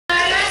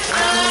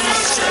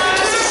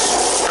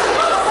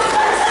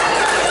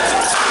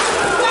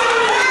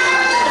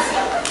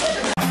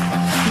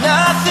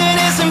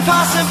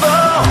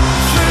impossible.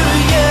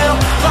 Through you,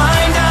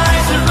 blind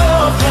eyes are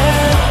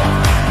open,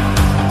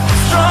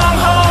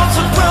 strongholds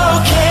are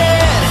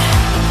broken.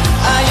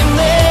 I am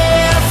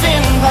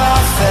living by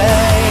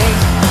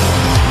faith.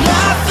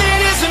 Nothing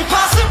is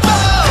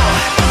impossible.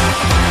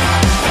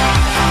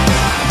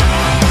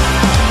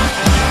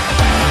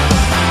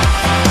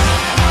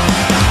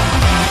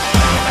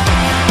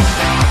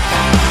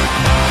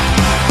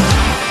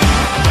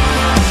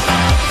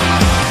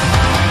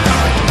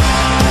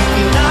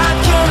 I'm not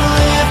gonna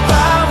live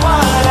by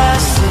what I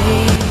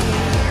see.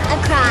 A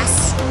cross.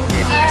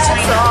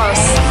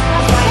 Cross.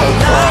 I'm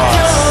not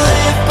gonna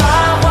live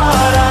by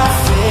what I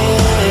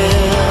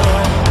feel.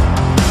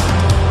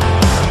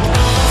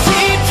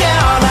 Deep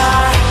down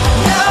I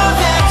know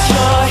that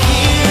you're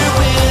here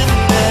with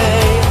me.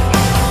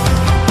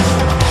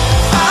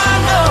 I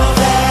know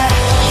that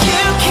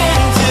you can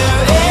do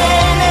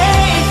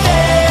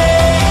anything.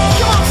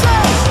 Come on,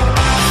 say.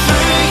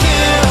 Through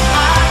you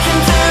I can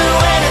do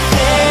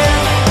anything.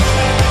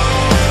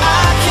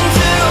 I can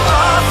do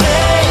all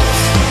things,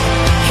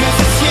 'cause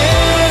it's you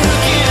who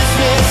gives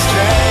me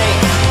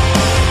strength.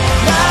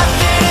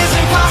 Nothing is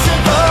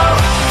impossible.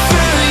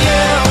 Through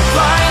you,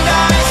 blind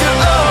eyes are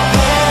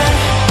open,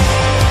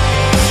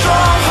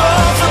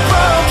 strongholds are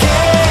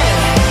broken.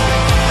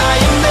 I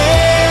am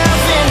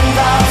living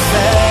by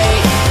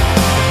faith.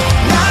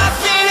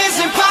 Nothing is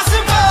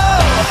impossible.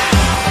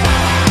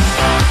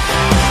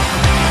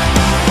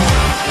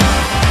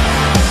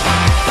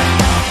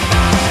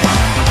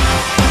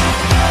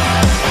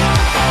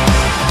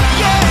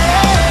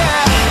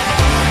 Yeah.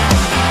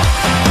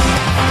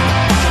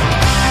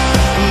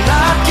 I'm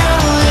not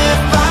gonna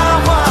live by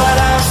what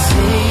I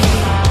see.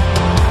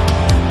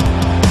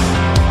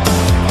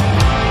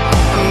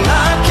 I'm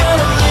not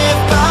gonna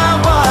live by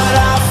what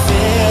I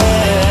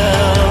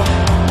feel.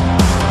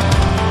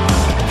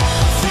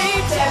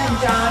 Deep down.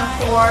 John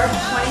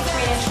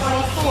 4:23 and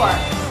 24.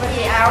 For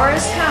the hour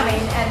is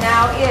coming, and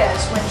now is,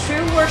 when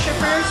true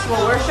worshipers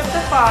will worship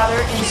the Father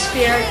in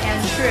spirit and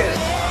truth.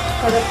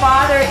 For the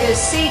Father is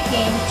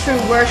seeking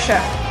true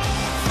worship,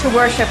 to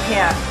worship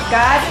Him.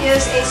 God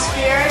is a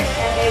spirit,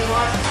 and they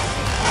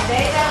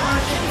that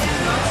worship Him